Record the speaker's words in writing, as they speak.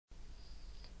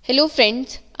Hello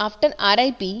friends, after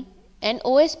RIP and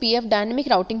OSPF dynamic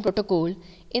routing protocol,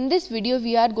 in this video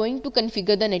we are going to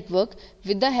configure the network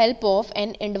with the help of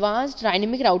an advanced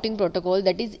dynamic routing protocol,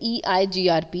 that is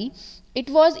EIGRP. It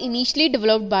was initially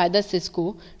developed by the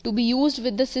Cisco to be used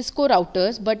with the Cisco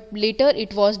routers, but later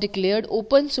it was declared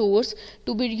open source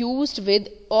to be used with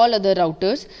all other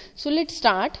routers. So let's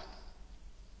start.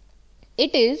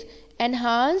 It is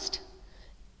enhanced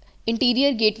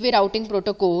interior gateway routing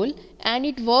protocol and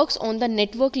it works on the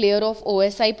network layer of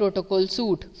OSI protocol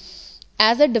suite.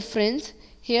 As a difference,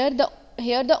 here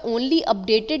the only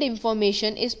updated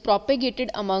information is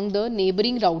propagated among the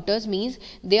neighboring routers, means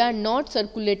they are not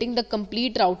circulating the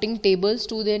complete routing tables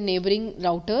to their neighboring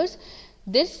routers.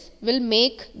 This will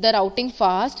make the routing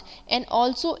fast, and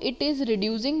also it is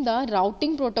reducing the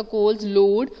routing protocols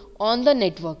load on the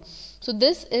network. So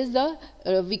this is the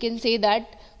we can say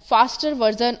that faster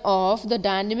version of the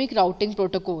dynamic routing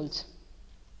protocols.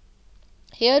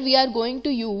 Here we are going to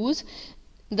use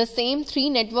the same three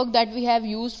network that we have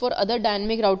used for other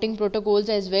dynamic routing protocols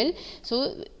as well.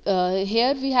 So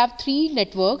here we have three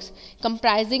networks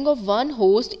comprising of one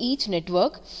host each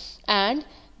network, and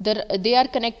they are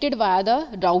connected via the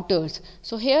routers.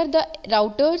 So here the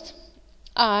routers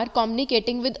are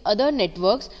communicating with other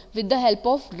networks with the help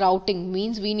of routing,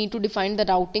 means we need to define the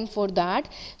routing for that.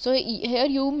 So here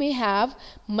you may have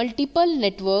multiple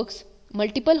networks,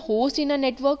 multiple hosts in a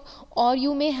network, or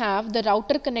you may have the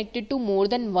router connected to more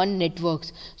than one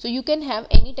networks. So you can have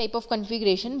any type of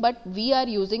configuration, but we are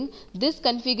using this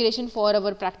configuration for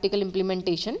our practical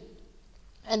implementation.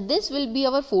 And this will be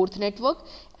our fourth network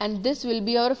and this will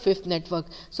be our fifth network.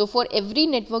 So for every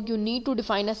network you need to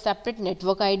define a separate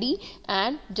network ID,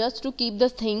 and just to keep the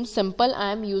thing simple,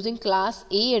 I am using class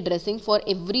A addressing for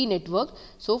every network.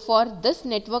 So for this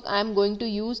network I am going to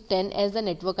use 10 as the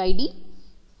network ID,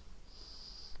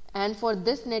 and for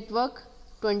this network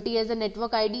 20 as a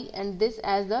network ID, and this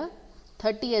as the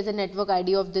 30 as a network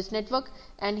ID of this network.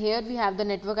 And here we have the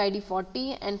network ID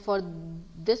 40, and for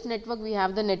this network we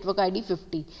have the network ID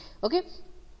 50. Okay.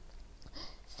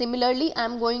 Similarly, I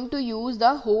am going to use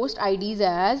the host IDs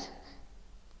as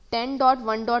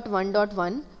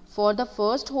 10.1.1.1 for the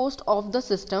first host of the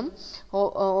system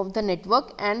of the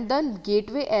network, and the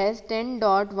gateway as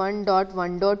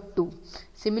 10.1.1.2.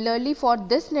 Similarly, for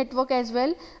this network as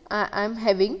well, I am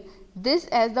having this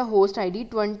as the host ID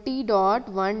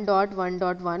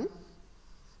 20.1.1.1.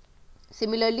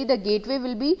 Similarly, the gateway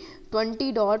will be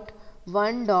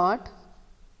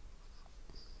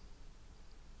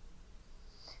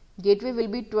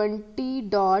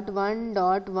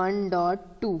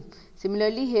 20.1.1.2.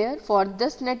 Similarly, here for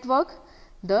this network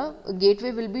the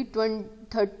gateway will be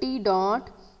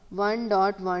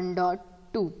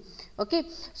 30.1.1.2. Okay,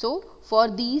 so for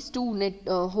these two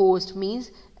hosts,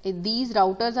 means these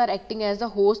routers are acting as the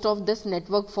host of this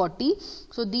network 40.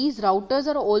 So these routers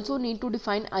are also need to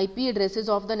define IP addresses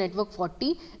of the network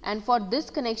 40, and for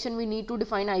this connection we need to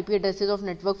define IP addresses of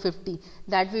network 50,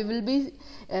 that we will be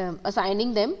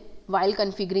assigning them while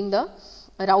configuring the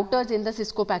routers in the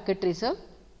Cisco packet tracer.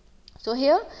 So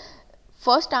here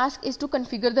first task is to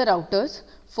configure the routers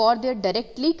for their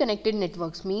directly connected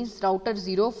networks, means router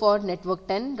 0 for network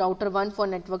 10, router 1 for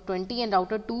network 20, and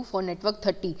router 2 for network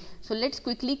 30. So let's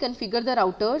quickly configure the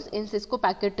routers in Cisco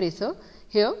packet tracer.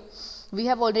 Here we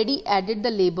have already added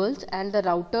the labels and the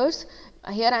routers.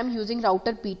 Here I am using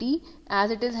router PT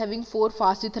as it is having 4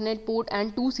 fast Ethernet port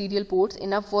and 2 serial ports,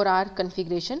 enough for our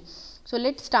configuration. So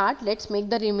let's start. Let's make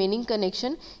the remaining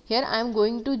connection. Here I am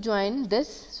going to join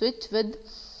this switch with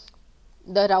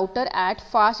the router at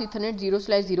fast Ethernet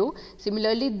 0/0.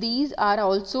 Similarly, these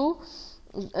routers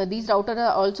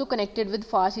are also connected with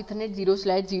fast Ethernet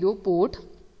 0/0 port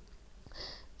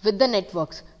with the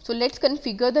networks. So let's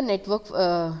configure the network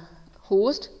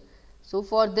host. So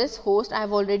for this host I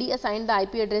have already assigned the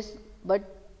IP address, but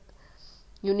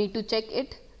you need to check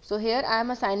it. So here I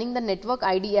am assigning the network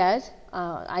ID as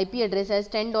IP address as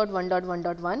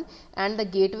 10.1.1.1 and the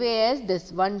gateway as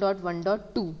this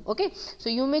 1.1.2. okay, so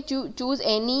you may choose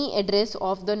any address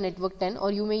of the network 10,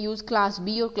 or you may use class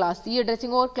B or class C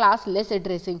addressing or class less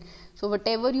addressing. So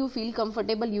whatever you feel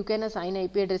comfortable, you can assign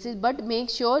IP addresses, but make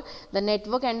sure the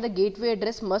network and the gateway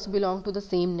address must belong to the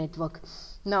same network.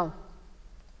 Now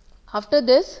after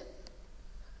this,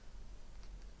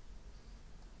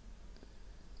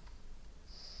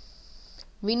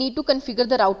 we need to configure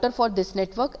the router for this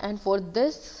network, and for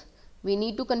this we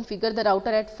need to configure the router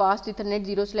at fast Ethernet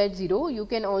 0/0. You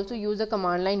can also use the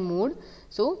command line mode.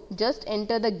 So just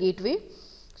enter the gateway.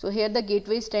 So here the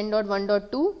gateway is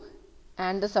 10.1.2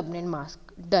 and the subnet mask.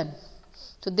 Done.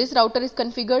 So this router is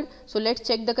configured. So let's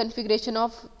check the configuration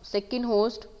of second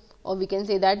host or we can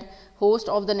say that host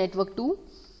of the network 2.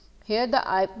 Here the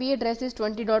IP address is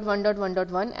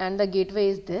 20.1.1.1 and the gateway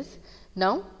is this.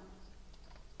 Now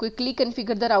quickly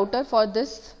configure the router for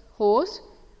this host.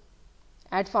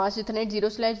 At fast Ethernet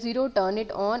 0/0, turn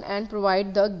it on and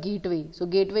provide the gateway. So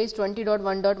gateway is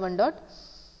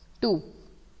 20.1.1.2.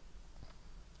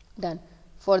 Done.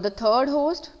 For the third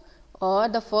host or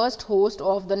the first host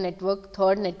of the network,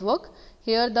 third network,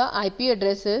 here the IP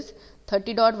address is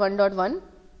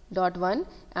 30.1.1.1.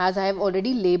 as I have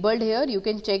already labeled here, you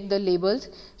can check the labels.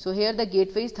 So here the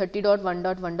gateway is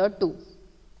 30.1.1.2.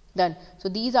 Done. So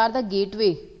these are the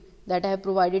gateway that I have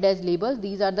provided as labels.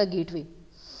 These are the gateway.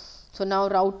 So now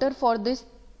router for this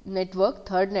network,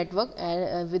 third network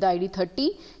with ID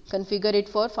 30, configure it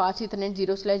for fast Ethernet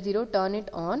 0/0, turn it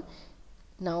on.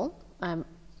 Now I am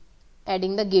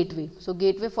adding the gateway. So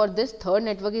gateway for this third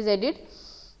network is added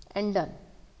and done.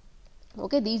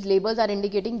 Okay, these labels are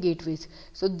indicating gateways.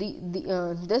 So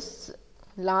this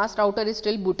last router is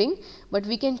still booting, but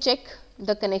we can check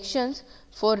the connections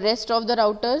for rest of the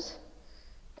routers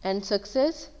and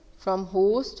success from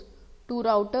host to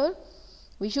router.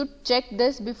 We should check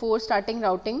this before starting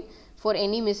routing for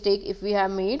any mistake if we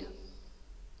have made.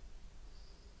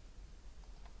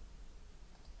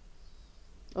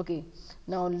 Okay,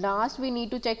 now last we need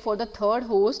to check for the third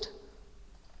host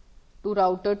to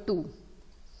router 2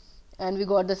 and we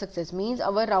got the success. Means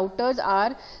our routers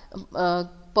are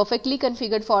perfectly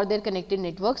configured for their connected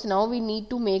networks. Now we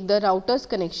need to make the routers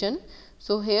connection.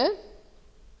 So here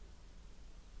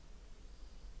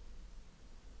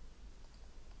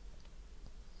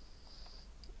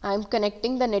I am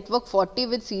connecting the network 40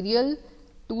 with serial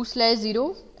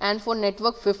 2/0 and for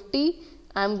network 50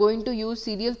 I am going to use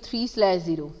serial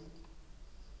 3/0.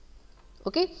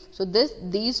 Okay, so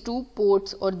these two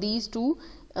ports or these two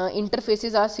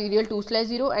interfaces are serial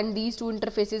 2/0 and these two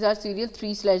interfaces are serial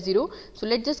 3/0. So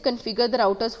let's just configure the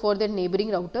routers for their neighboring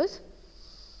routers.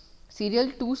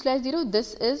 Serial 2/0,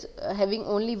 this is having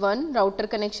only one router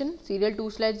connection, serial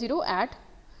 2/0 at.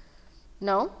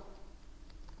 Now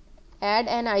add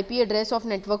an IP address of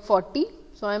network 40.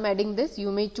 So I am adding this.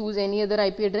 You may choose any other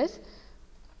IP address.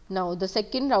 Now the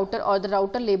second router or the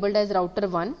router labeled as router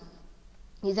 1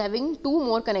 is having two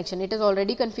more connection. It is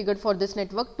already configured for this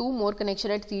network, two more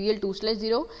connection at serial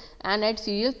 2/0 and at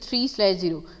serial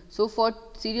 3/0. So for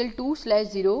serial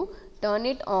 2/0, turn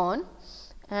it on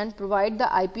and provide the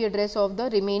IP address of the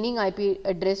remaining IP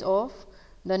address of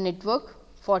the network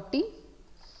 40,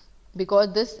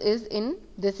 because this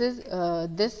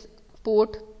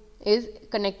port is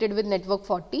connected with network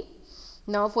 40.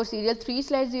 Now for serial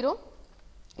 3/0,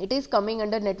 it is coming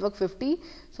under network 50.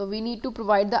 So we need to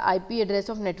provide the IP address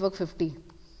of network 50.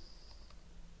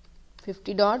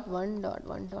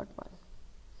 50.1.1.1.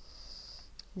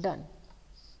 Done.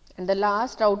 And the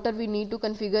last router we need to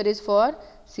configure is for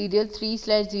serial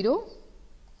 3/0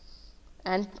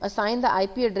 and assign the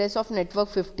IP address of network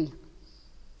 50.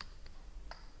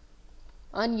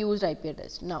 Unused IP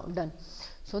address. Now done.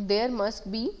 So there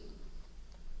must be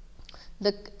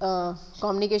the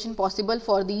communication possible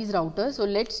for these routers. So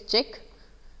let's check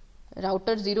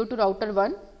router 0 to router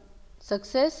 1,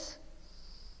 success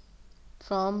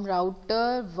from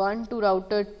router 1 to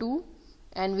router 2,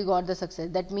 and we got the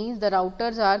success. That means the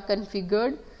routers are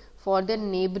configured for their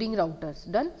neighboring routers.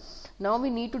 Done. Now we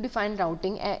need to define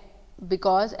routing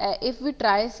because if we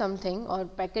try something or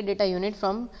packet data unit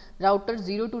from router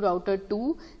 0 to router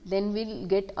 2, then we'll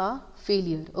get a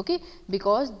failure. Okay,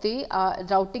 because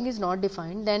routing is not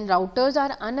defined, then routers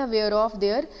are unaware of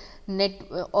their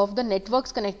the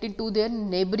networks connected to their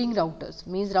neighboring routers.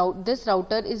 Means this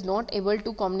router is not able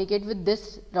to communicate with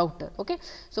this router. Okay,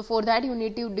 so for that you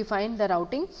need to define the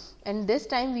routing, and this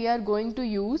time we are going to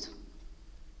use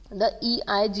the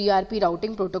EIGRP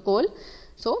routing protocol.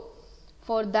 So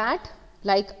for that,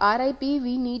 like RIP,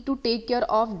 we need to take care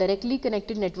of directly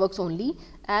connected networks only,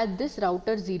 as this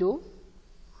router 0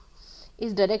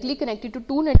 is directly connected to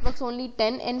two networks only,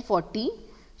 10 and 40.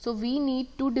 So we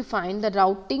need to define the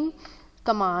routing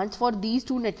commands for these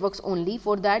two networks only.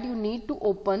 For that you need to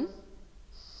open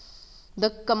the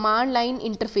command line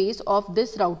interface of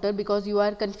this router, because you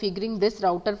are configuring this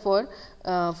router for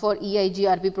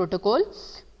EIGRP protocol.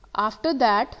 After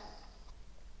that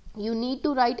you need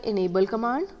to write enable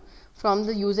command from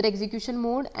the user execution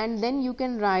mode, and then you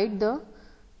can write the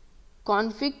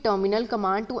config terminal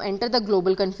command to enter the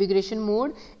global configuration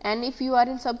mode, and if you are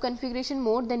in sub configuration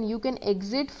mode, then you can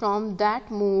exit from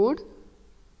that mode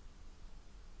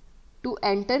to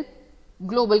enter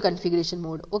global configuration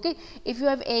mode. Okay, if you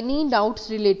have any doubts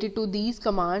related to these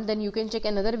commands, then you can check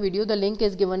another video. The link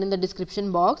is given in the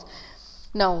description box.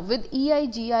 Now with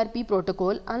EIGRP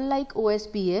protocol, unlike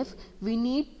OSPF, we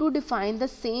need to define the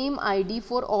same ID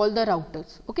for all the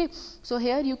routers. Okay, so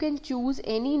here you can choose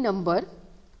any number.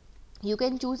 You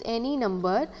can choose any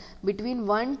number between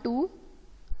 1 to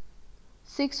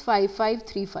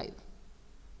 65535.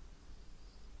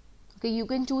 Okay, you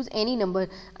can choose any number.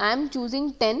 I am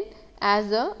choosing 10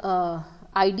 as a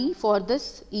ID for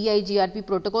this EIGRP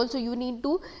protocol. So you need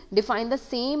to define the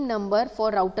same number for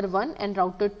router 1 and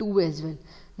router 2 as well.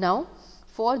 Now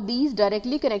for these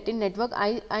directly connected network,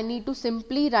 I need to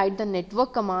simply write the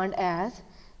network command as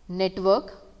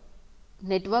network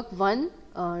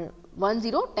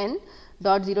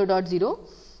 10.0.0.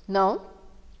 Now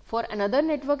for another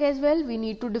network as well, we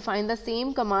need to define the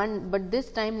same command, but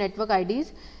this time network ID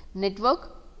is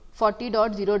network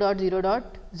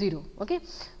 40.0.0.0. Okay,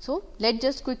 so let's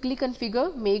just quickly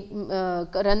configure,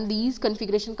 run these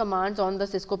configuration commands on the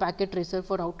Cisco packet tracer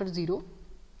for router 0.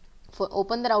 For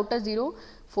open the router 0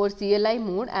 for CLI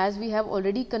mode, as we have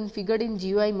already configured in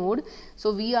GUI mode,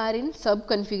 so we are in sub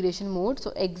configuration mode.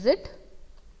 So exit.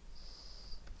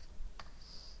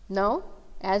 Now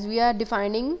as we are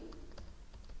defining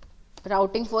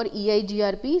routing for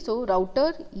EIGRP, so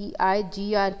router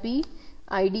EIGRP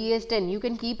ID is 10. You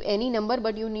can keep any number,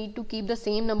 but you need to keep the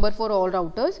same number for all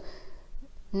routers.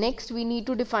 Next we need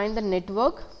to define the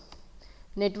network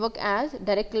as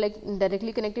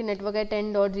directly connected network at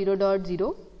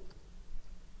 10.0.0.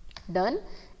 Done.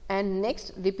 And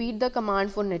next repeat the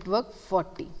command for network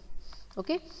 40.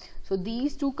 Okay, so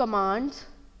these two commands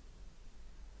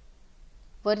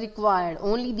were required,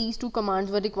 only these two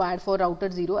commands were required for router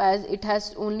 0, as it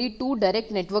has only 2 direct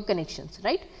network connections,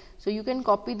 right? So you can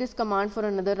copy this command for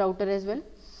another router as well.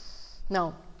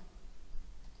 Now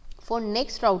for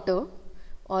next router,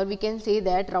 or we can say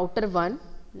that router 1,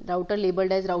 router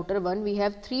labeled as router 1, we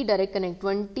have 3 direct connect,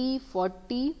 20,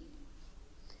 40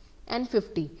 and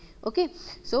 50. Okay,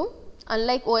 so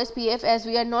unlike OSPF, as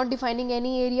we are not defining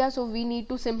any area, so we need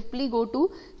to simply go to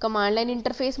command line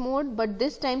interface mode, but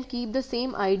this time keep the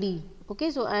same ID. Okay,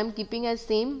 so I am keeping as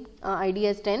same ID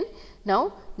as 10.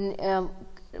 Now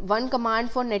one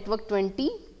command for network 20,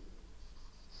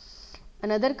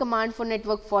 another command for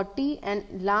network 40, and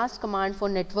last command for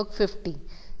network 50.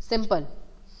 Simple.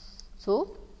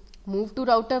 So move to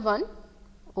router 1,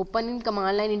 open in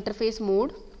command line interface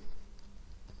mode,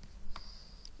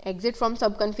 exit from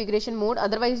sub configuration mode,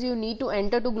 otherwise you need to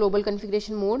enter to global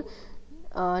configuration mode.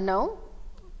 Now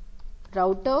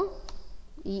router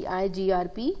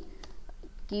EIGRP,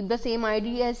 keep the same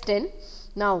ID as 10.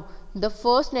 Now the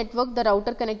first network the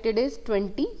router connected is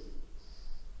 20,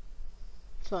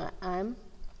 so I am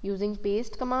using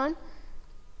paste command.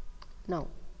 Now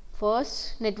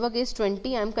first network is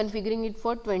 20, I am configuring it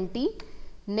for 20.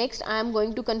 Next I am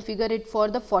going to configure it for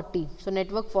the 40, so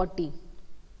network 40.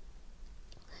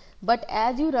 But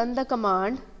as you run the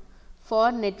command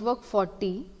for network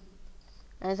 40,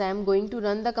 as I am going to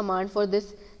run the command for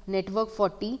this network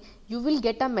 40, you will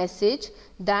get a message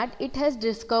that it has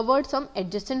discovered some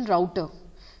adjacent router.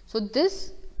 So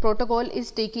this protocol is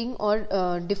taking or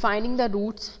defining the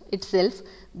routes itself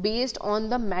based on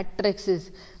the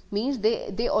matrices. Means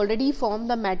they already form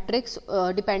the matrix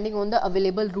depending on the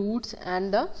available routes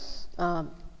and the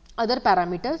other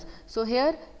parameters. So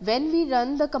here when we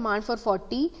run the command for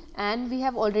 40, and we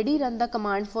have already run the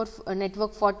command for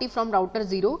network 40 from router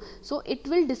 0, so it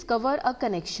will discover a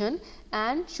connection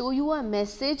and show you a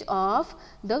message of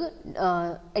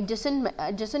the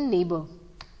adjacent neighbor.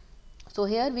 So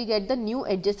here we get the new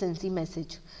adjacency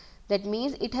message. That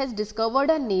means it has discovered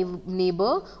a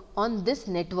neighbor on this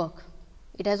network.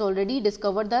 It has already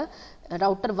discovered the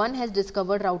router 1 has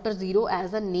discovered router 0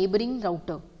 as a neighboring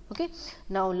router. Okay,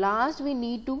 now last we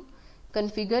need to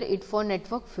configure it for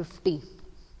network 50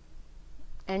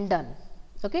 and done.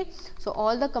 Okay, so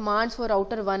all the commands for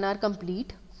router 1 are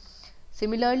complete.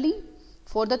 Similarly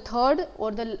for the third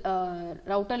or the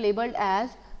router labeled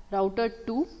as router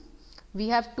 2, we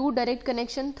have 2 direct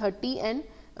connection 30 and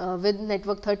with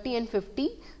network 30 and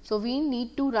 50. So we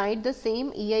need to write the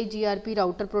same EIGRP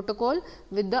router protocol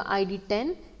with the ID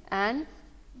 10 and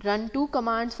run 2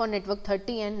 commands for network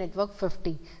 30 and network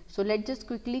 50. So let's just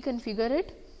quickly configure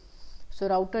it. So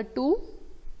router 2,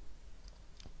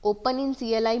 open in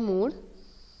CLI mode.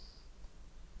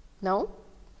 Now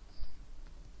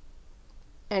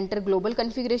enter global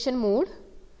configuration mode,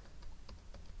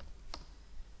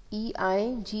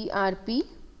 EIGRP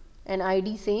and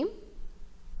ID same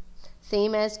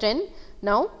as 10.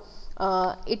 Now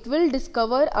it will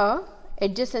discover a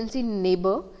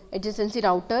adjacency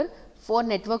router for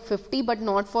network 50 but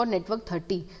not for network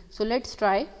 30. So let's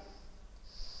try.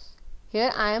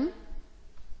 Here I am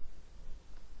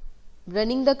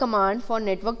running the command for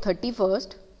network 30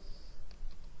 first,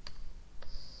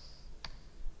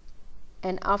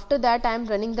 and after that I am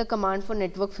running the command for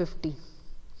network 50,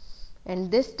 and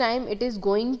this time it is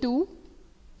going to,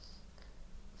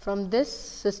 from this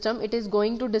system it is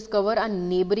going to discover a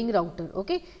neighboring router,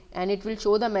 okay, and it will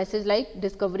show the message like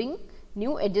discovering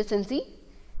new adjacency.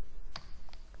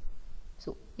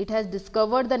 So it has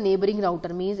discovered the neighboring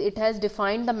router, means it has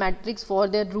defined the matrix for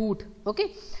their route,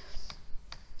 okay.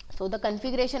 So the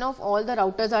configuration of all the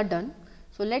routers are done.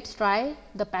 So let's try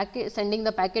the packet, sending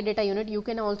the packet data unit. You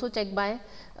can also check by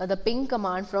the ping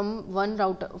command from one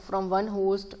router, from one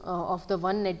host of the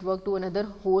one network to another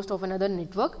host of another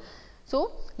network.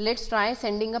 So let's try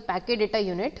sending a packet data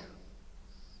unit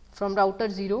from router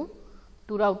 0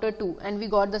 to router 2, and we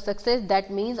got the success. That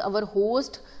means our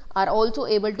host are also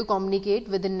able to communicate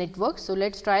within network. So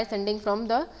let's try sending from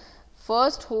the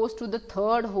first host to the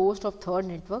third host of third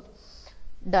network.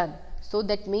 Done. So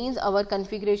that means our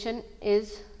configuration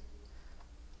is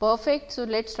perfect. So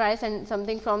let's try send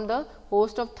something from the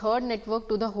host of third network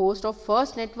to the host of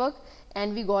first network,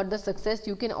 and we got the success.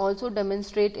 You can also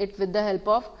demonstrate it with the help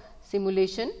of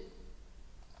simulation.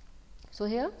 So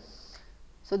here,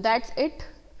 so that's it,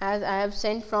 as I have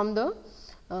sent from the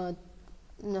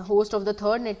host of the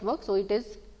third network. So it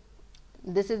is,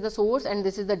 this is the source and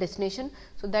this is the destination.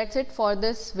 So that's it for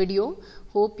this video.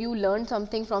 Hope you learned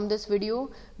something from this video.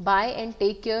 Bye and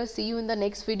take care. See you in the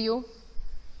next video.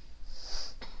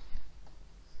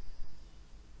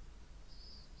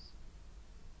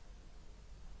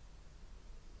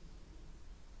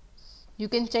 You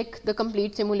can check the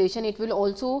complete simulation. It will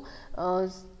also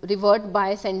revert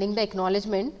by sending the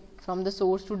acknowledgement from the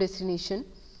source to destination.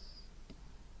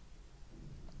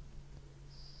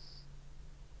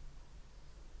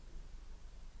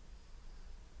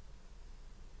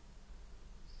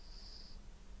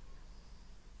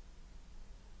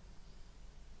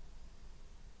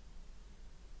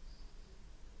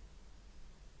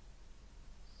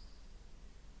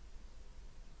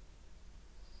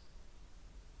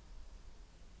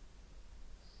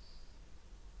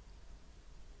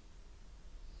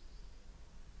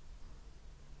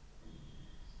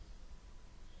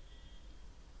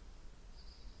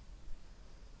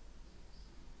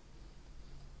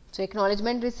 So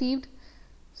acknowledgement received.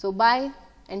 So bye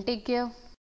and take care.